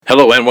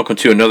Hello and welcome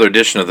to another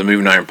edition of the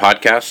Moving Iron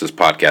Podcast. This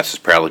podcast is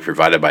proudly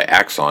provided by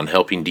Axon,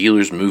 helping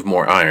dealers move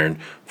more iron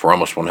for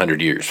almost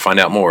 100 years. Find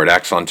out more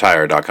at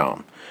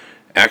axontire.com.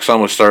 Axon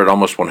was started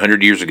almost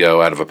 100 years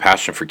ago out of a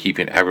passion for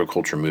keeping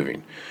agriculture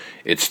moving.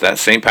 It's that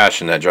same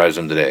passion that drives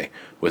them today.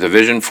 With a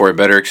vision for a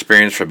better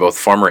experience for both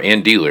farmer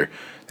and dealer,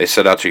 they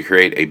set out to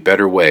create a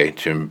better way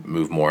to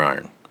move more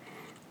iron.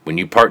 When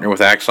you partner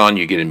with Axon,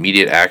 you get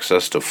immediate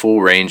access to a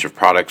full range of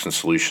products and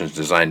solutions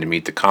designed to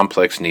meet the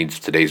complex needs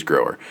of today's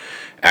grower.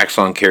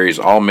 Axon carries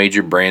all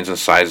major brands and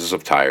sizes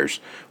of tires,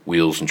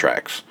 wheels, and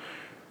tracks.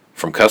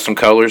 From custom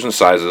colors and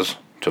sizes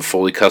to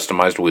fully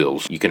customized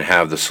wheels, you can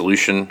have the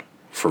solution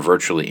for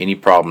virtually any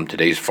problem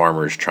today's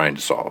farmer is trying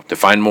to solve. To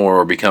find more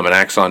or become an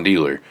Axon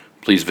dealer,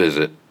 please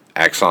visit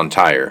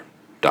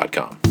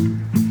axontire.com.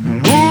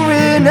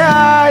 Moving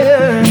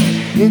iron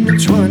in the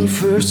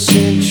 21st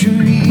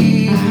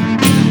century.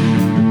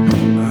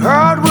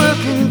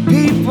 Hard-working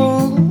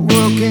people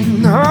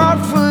working hard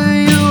for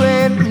you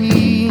and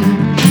me.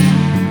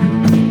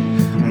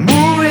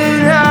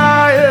 Moving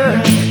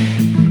iron,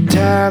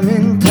 time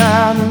and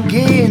time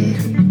again.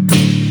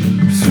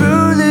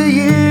 Through the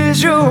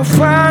years you'll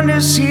find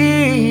us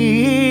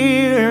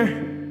here.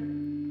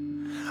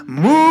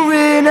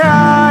 Moving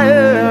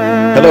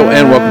iron. Hello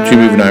and welcome to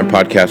Moving Iron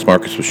Podcast.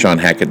 Marcus with Shawn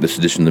Hackett. This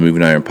edition of the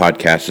Moving Iron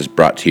Podcast is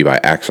brought to you by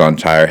Axon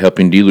Tire,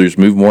 helping dealers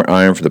move more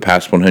iron for the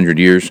past 100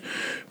 years.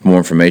 For more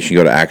information,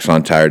 go to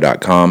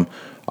axontire.com.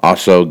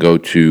 Also, go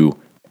to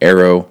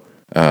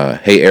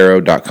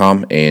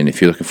heyarrow.com. And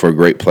if you're looking for a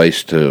great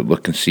place to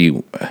look and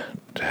see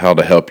how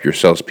to help your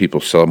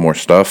salespeople sell more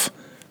stuff,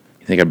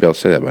 you think I'd be able to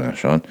say that by now,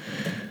 Shawn?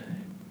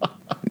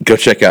 Go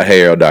check out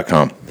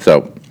heyarrow.com.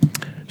 So,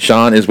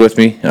 Shawn is with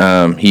me.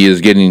 He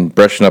is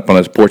brushing up on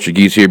his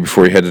Portuguese here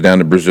before he heads down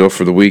to Brazil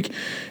for the week.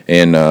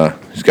 And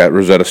he's got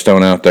Rosetta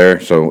Stone out there.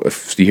 So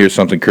if you hear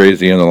something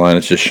crazy on the line,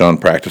 it's just Shawn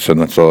practicing.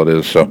 That's all it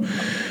is. So,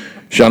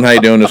 Shawn, how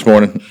you doing this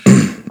morning?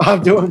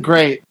 I'm doing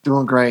great.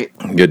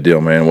 Good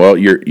deal, man. Well,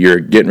 you're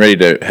getting ready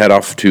to head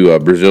off to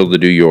Brazil to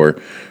do your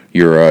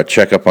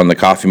checkup on the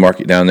coffee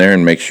market down there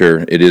and make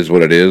sure it is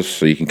what it is,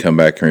 so you can come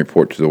back and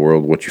report to the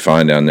world what you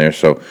find down there.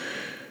 So,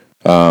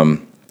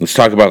 let's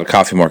talk about the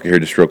coffee market here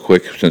just real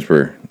quick, since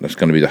that's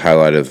going to be the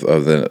highlight of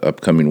the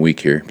upcoming week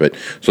here. But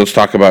so let's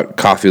talk about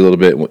coffee a little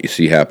bit and what you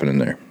see happening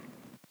there.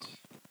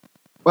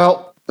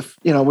 Well,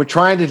 we're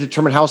trying to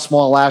determine how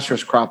small last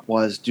year's crop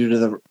was due to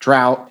the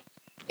drought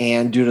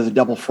and due to the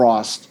double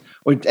frost.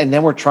 And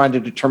then we're trying to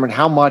determine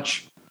how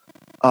much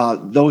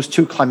those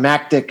two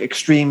climactic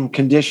extreme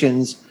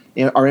conditions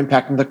are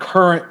impacting the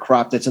current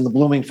crop that's in the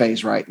blooming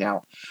phase right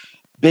now.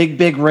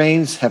 Big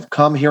rains have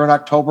come here in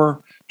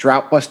October,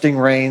 drought-busting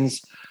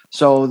rains.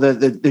 So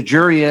the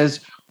jury is,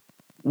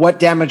 what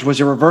damage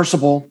was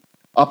irreversible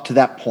up to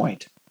that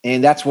point?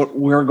 And that's what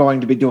we're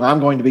going to be doing.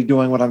 I'm going to be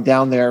doing when I'm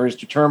down there, is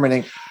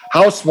determining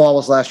how small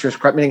was last year's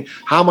crop, meaning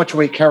how much are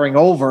we carrying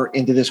over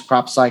into this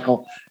crop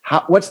cycle?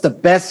 What's the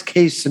best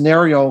case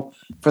scenario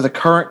for the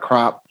current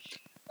crop?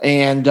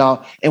 And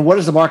what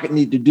does the market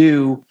need to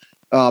do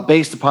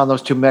based upon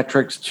those two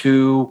metrics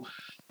to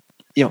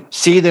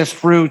see this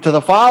through to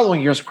the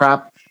following year's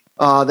crop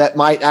that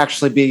might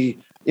actually be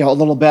a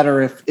little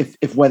better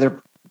if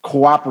weather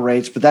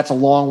cooperates, but that's a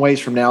long ways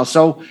from now.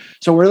 So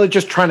we're really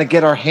just trying to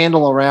get our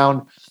handle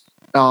around,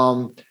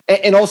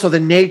 and also the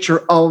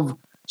nature of.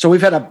 So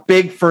we've had a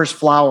big first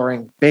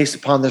flowering based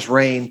upon this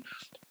rain.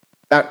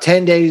 About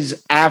 10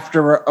 days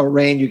after a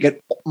rain, you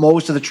get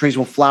most of the trees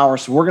will flower.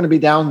 So we're going to be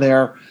down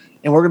there,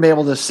 and we're going to be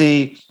able to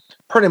see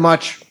pretty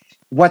much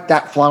what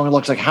that flowering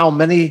looks like. How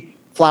many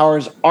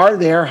flowers are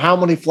there? How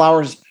many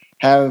flowers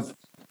have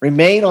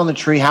remained on the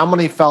tree? How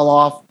many fell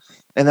off?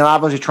 And then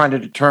obviously trying to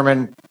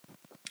determine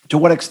to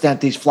what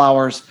extent these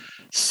flowers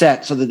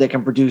set so that they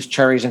can produce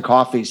cherries and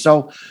coffee.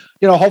 So,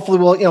 hopefully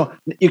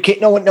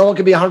no one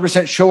can be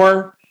 100%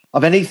 sure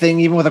of anything,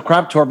 even with a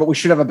crop tour, but we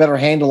should have a better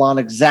handle on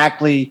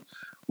exactly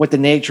what the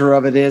nature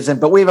of it is.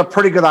 But we have a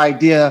pretty good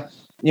idea.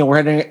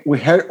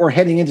 We're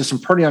heading into some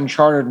pretty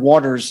uncharted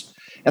waters.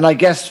 And I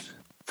guess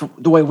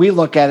the way we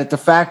look at it, the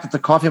fact that the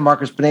coffee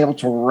market's been able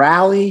to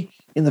rally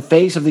in the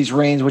face of these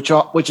rains,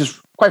 which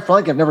is quite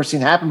frankly I've never seen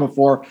happen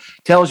before,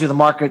 tells you the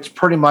market's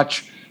pretty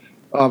much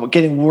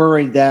getting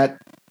worried that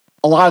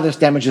a lot of this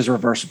damage is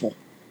reversible.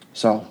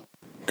 So,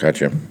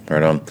 Gotcha.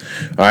 Right on. All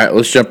right,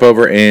 let's jump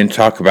over and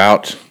talk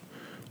about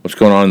what's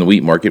going on in the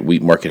wheat market.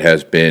 Wheat market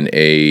has been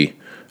a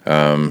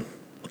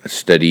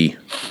steady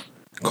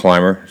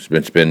climber.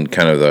 It's been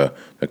kind of the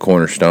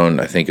cornerstone,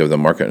 I think, of the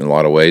market in a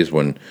lot of ways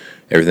when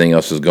everything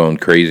else is going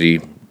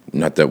crazy.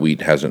 Not that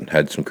wheat hasn't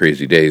had some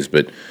crazy days,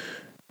 but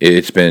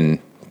it's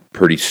been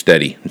pretty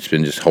steady. It's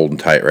been just holding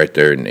tight right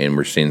there, and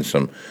we're seeing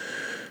some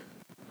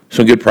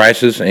good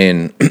prices.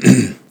 And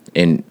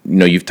and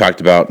you've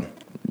talked about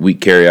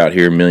wheat carry out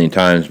here a million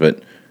times,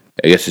 but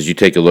I guess as you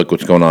take a look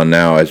what's going on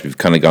now, as we've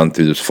kind of gone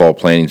through this fall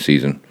planting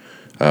season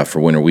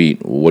for winter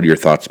wheat, what are your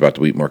thoughts about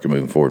the wheat market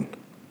moving forward?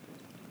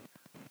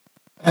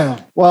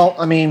 Well,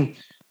 I mean,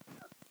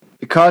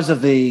 because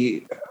of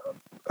the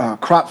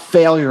crop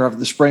failure of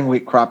the spring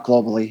wheat crop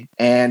globally,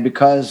 and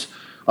because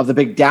of the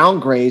big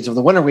downgrades of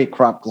the winter wheat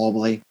crop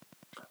globally,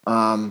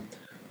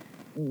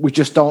 we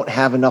just don't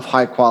have enough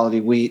high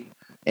quality wheat,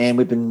 and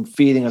we've been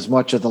feeding as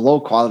much of the low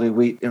quality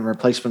wheat in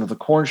replacement of the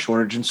corn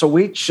shortage. And so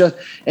wheat just,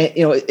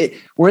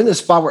 we're in this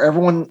spot where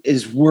everyone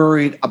is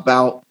worried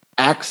about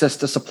access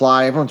to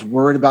supply. Everyone's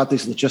worried about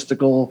these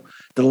logistical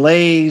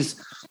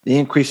delays, the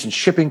increase in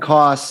shipping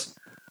costs.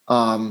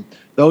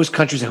 Those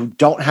countries who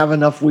don't have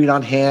enough wheat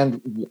on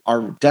hand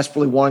are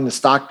desperately wanting to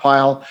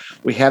stockpile.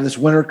 We have this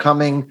winter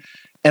coming,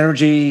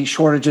 energy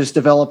shortages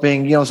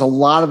developing. There's a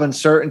lot of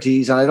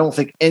uncertainties, and I don't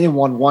think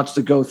anyone wants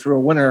to go through a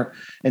winter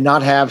and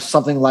not have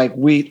something like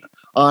wheat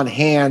on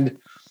hand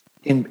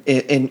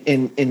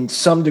in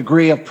some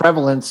degree of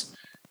prevalence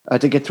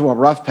to get through a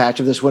rough patch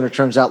if this winter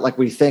turns out like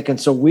we think. And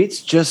so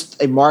wheat's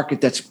just a market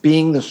that's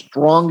being the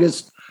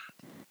strongest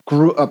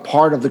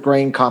part of the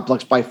grain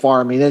complex by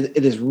far. I mean,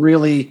 it is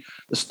really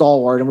the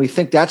stalwart, and we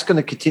think that's going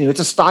to continue. It's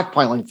a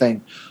stockpiling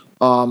thing.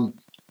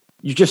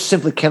 You just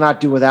simply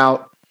cannot do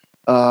without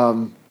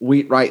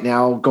wheat right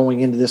now going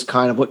into this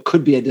kind of what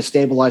could be a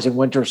destabilizing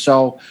winter.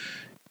 So,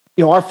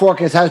 our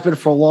forecast has been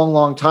for a long,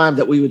 long time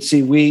that we would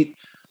see wheat,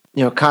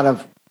 kind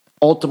of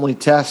ultimately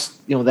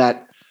test,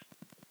 that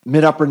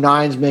mid upper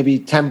nines, maybe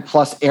 10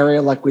 plus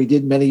area like we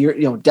did many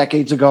years,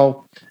 decades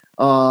ago.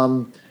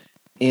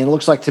 And it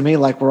looks like to me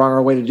like we're on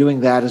our way to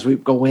doing that as we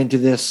go into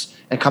this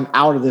and come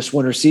out of this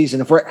winter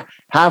season. If we're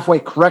halfway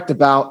correct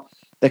about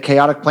the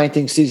chaotic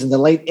planting season, the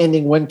late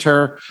ending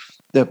winter,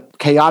 the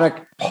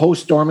chaotic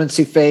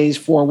post-dormancy phase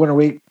for winter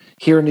wheat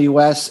here in the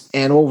U.S.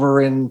 and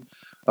over in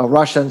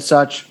Russia and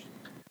such,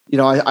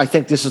 I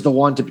think this is the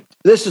one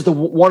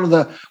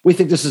we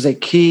think this is a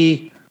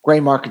key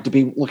grain market to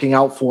be looking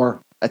out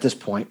for at this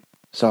point.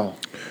 So,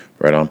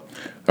 right on.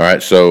 All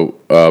right, so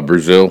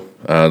Brazil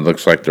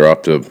looks like they're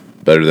off to a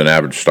better than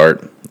average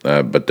start,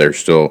 but they're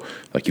still,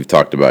 like you've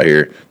talked about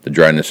here, the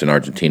dryness in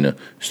Argentina.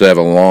 Still have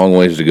a long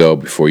ways to go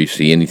before you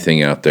see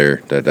anything out there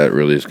that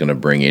really is going to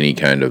bring any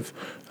kind of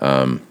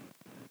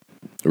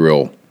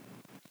real,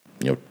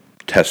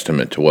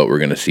 testament to what we're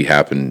going to see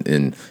happen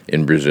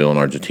in Brazil and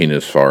Argentina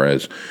as far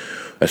as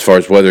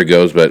weather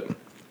goes. But I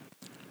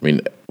mean,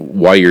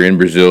 while you're in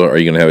Brazil, are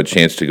you going to have a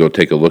chance to go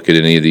take a look at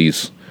any of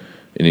these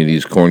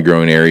corn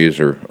growing areas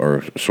or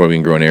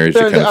soybean growing areas?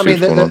 There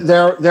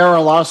are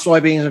a lot of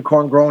soybeans and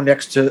corn grown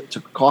next to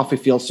coffee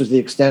fields. To the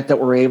extent that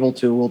we're able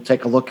to, we'll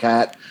take a look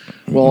at.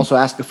 We'll also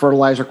ask a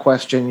fertilizer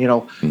question.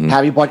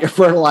 Have you bought your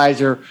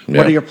fertilizer? Yeah.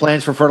 What are your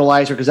plans for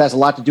fertilizer? Because that has a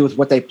lot to do with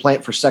what they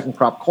plant for second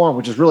crop corn,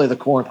 which is really the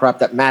corn crop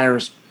that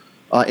matters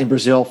in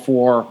Brazil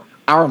for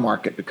our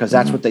market, because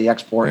that's what they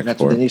export and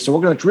that's what they need. So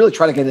we're going to really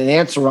try to get an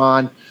answer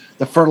on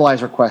the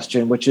fertilizer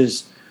question, which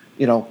is,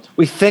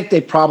 we think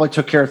they probably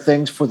took care of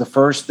things for the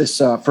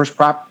first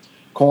crop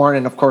corn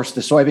and of course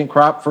the soybean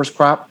crop, first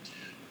crop.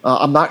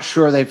 I'm not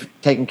sure they've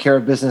taken care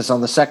of business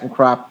on the second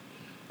crop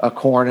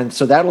corn, and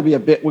so that'll be a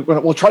bit.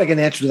 We'll try to get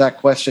an answer to that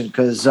question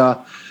because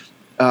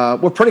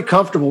we're pretty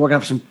comfortable. We're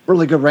going to have some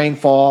really good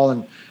rainfall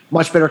and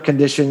much better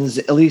conditions,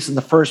 at least in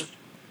the first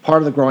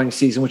part of the growing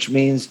season, which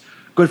means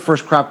good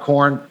first crop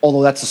corn.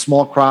 Although that's a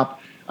small crop,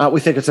 we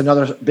think it's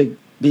another big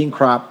bean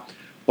crop.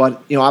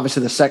 But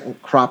obviously the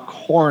second crop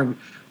corn,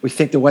 we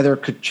think the weather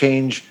could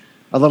change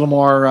a little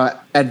more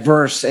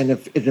adverse, and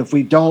if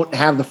we don't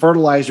have the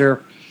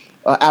fertilizer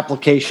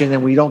application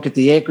and we don't get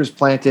the acres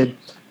planted,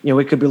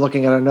 we could be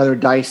looking at another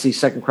dicey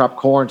second crop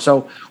corn.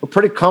 So we're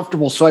pretty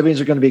comfortable. Soybeans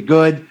are going to be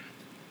good.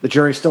 The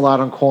jury's still out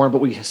on corn, but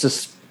we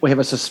have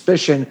a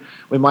suspicion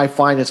we might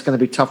find it's going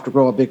to be tough to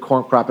grow a big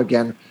corn crop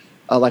again,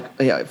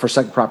 for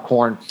second crop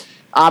corn.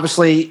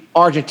 Obviously,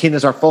 Argentina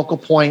is our focal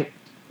point.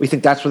 We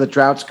think that's where the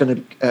drought's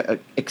going to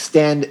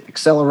extend,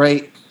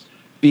 accelerate,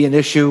 be an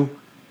issue.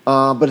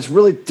 But it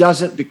really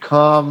doesn't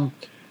become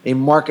a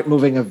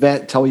market-moving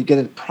event until we get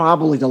it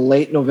probably to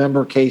late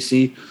November,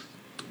 Casey,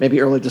 maybe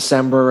early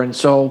December. And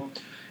so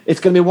it's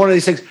going to be one of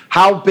these things.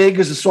 How big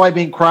is the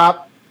soybean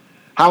crop?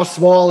 How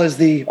small is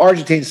the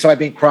Argentine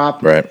soybean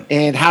crop? Right.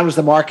 And how does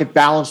the market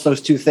balance those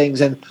two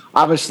things? And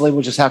obviously,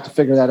 we'll just have to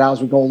figure that out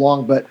as we go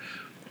along. But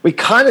we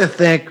kind of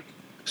think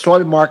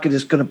soybean market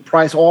is going to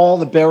price all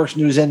the bearish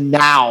news in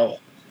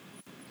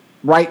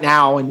right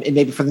now, and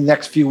maybe for the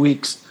next few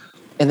weeks.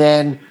 And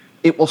then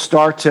it will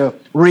start to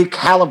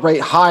recalibrate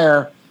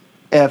higher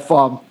if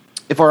our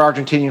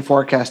Argentinian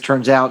forecast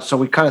turns out. So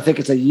we kind of think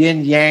it's a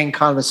yin-yang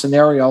kind of a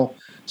scenario.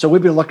 So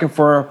we'd be looking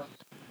for,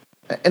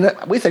 and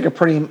we think a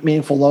pretty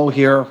meaningful low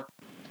here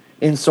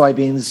in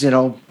soybeans,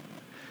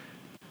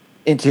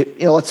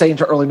 let's say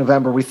into early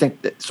November. We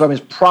think that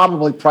soybeans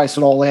probably price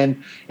it all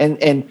in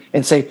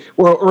and say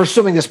we're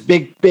assuming this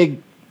big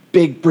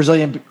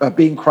Brazilian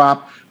bean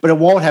crop, but it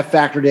won't have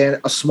factored in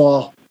a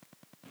small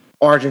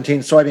Argentine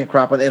soybean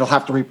crop, but it'll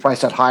have to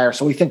reprice that higher.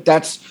 So we think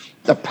that's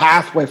the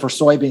pathway for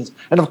soybeans.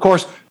 And of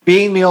course,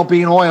 bean meal,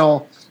 bean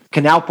oil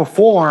can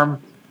outperform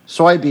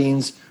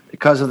soybeans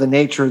because of the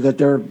nature that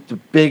they're the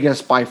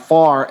biggest by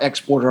far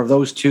exporter of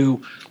those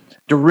two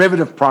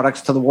derivative products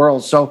to the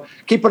world. So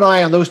keep an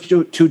eye on those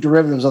two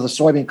derivatives of the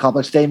soybean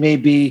complex. They may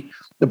be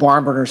the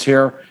barn burners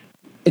here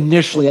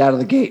initially out of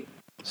the gate.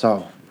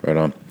 So right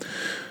on.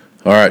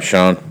 All right,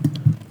 Shawn.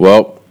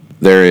 Well,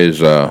 there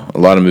is a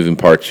lot of moving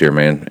parts here,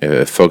 man.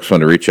 If folks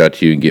want to reach out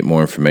to you and get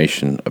more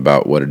information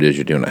about what it is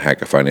you're doing at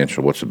Hackett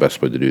Financial, what's the best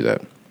way to do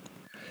that?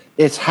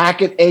 It's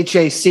Hackett,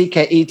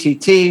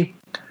 Hackett,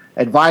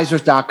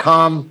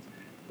 advisors.com.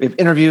 We have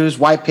interviews,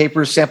 white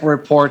papers, sample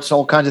reports,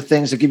 all kinds of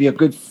things to give you a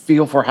good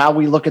feel for how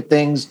we look at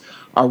things,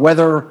 our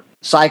weather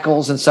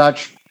cycles and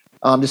such,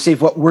 to see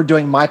if what we're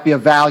doing might be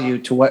of value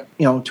to what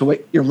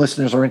your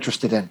listeners are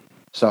interested in.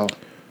 So,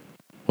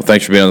 well,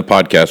 thanks for being on the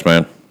podcast,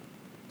 man.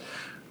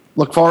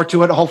 Look forward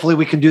to it. Hopefully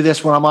we can do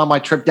this when I'm on my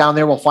trip down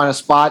there. We'll find a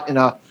spot in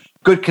a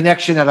good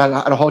connection at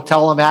a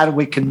hotel I'm at, and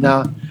we can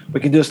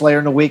do this later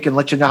in the week and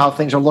let you know how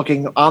things are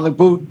looking on the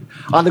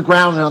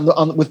ground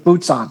and with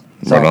boots on.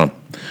 So. Right on.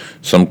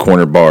 Some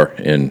corner bar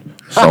in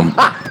some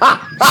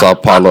Sao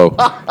Paulo,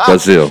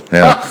 Brazil.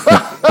 Yeah.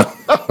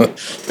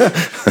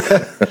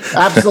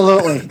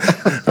 Absolutely.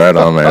 Right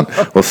on, man.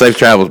 Well, safe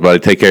travels, buddy.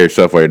 Take care of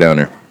yourself while you're down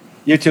there.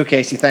 You too,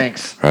 Casey.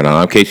 Thanks. Right on.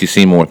 I'm Casey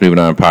Seymour with Moving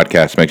Iron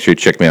Podcast. Make sure you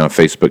check me out on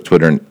Facebook,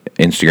 Twitter, and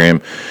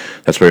Instagram.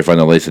 That's where you find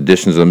the latest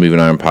editions of the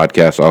Moving Iron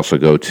Podcast. Also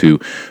go to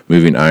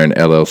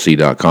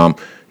movingironllc.com.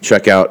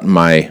 Check out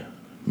my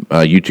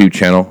YouTube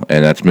channel,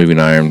 and that's Moving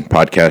Iron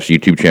Podcast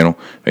YouTube channel.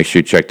 Make sure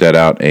you check that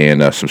out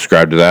and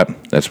subscribe to that.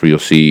 That's where you'll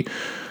see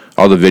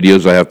all the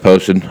videos I have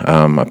posted.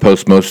 I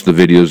post most of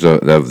the videos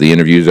of the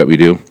interviews that we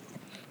do,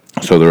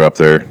 so they're up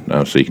there,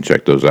 so you can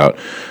check those out.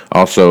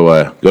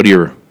 Also, go to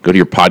your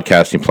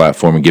podcasting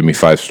platform and give me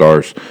 5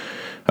 stars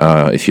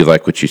if you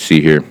like what you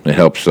see here. It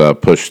helps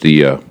push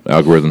the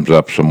algorithms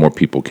up so more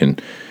people can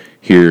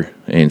hear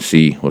and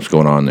see what's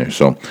going on there.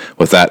 So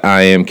with that,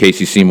 I am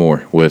Casey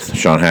Seymour with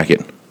Shawn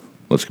Hackett.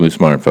 Let's move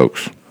smart,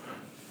 folks.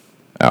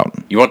 Out.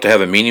 You want to have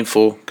a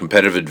meaningful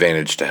competitive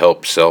advantage to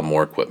help sell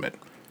more equipment.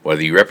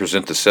 Whether you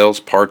represent the sales,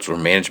 parts, or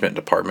management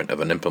department of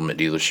an implement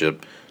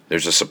dealership,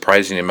 there's a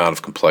surprising amount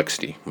of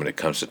complexity when it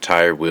comes to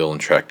tire, wheel, and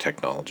track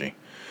technology.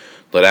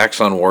 Let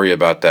Axon worry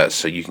about that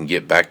so you can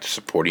get back to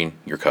supporting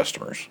your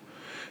customers.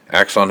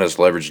 Axon has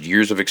leveraged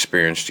years of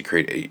experience to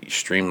create a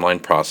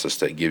streamlined process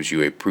that gives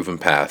you a proven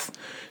path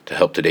to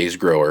help today's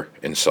grower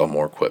and sell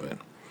more equipment.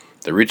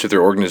 The roots of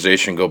their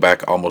organization go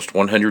back almost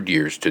 100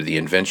 years to the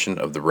invention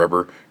of the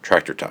rubber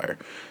tractor tire.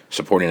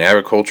 Supporting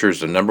agriculture is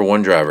the number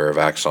one driver of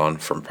Axon,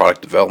 from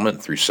product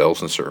development through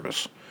sales and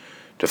service.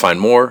 To find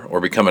more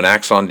or become an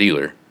Axon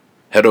dealer,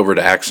 head over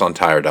to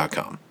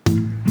axontire.com.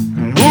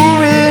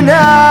 Moving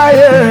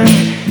higher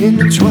in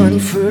the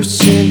 21st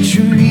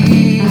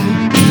century.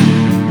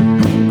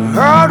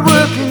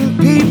 Hard-working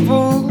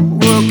people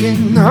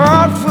working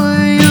hard for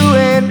you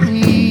and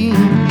me.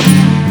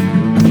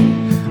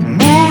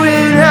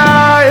 Moving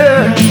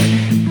higher,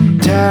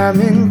 time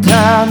and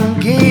time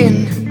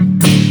again.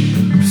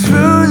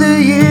 Through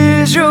the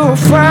years you'll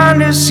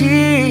find us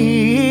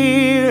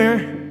here.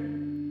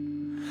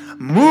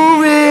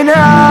 Moving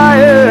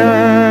higher.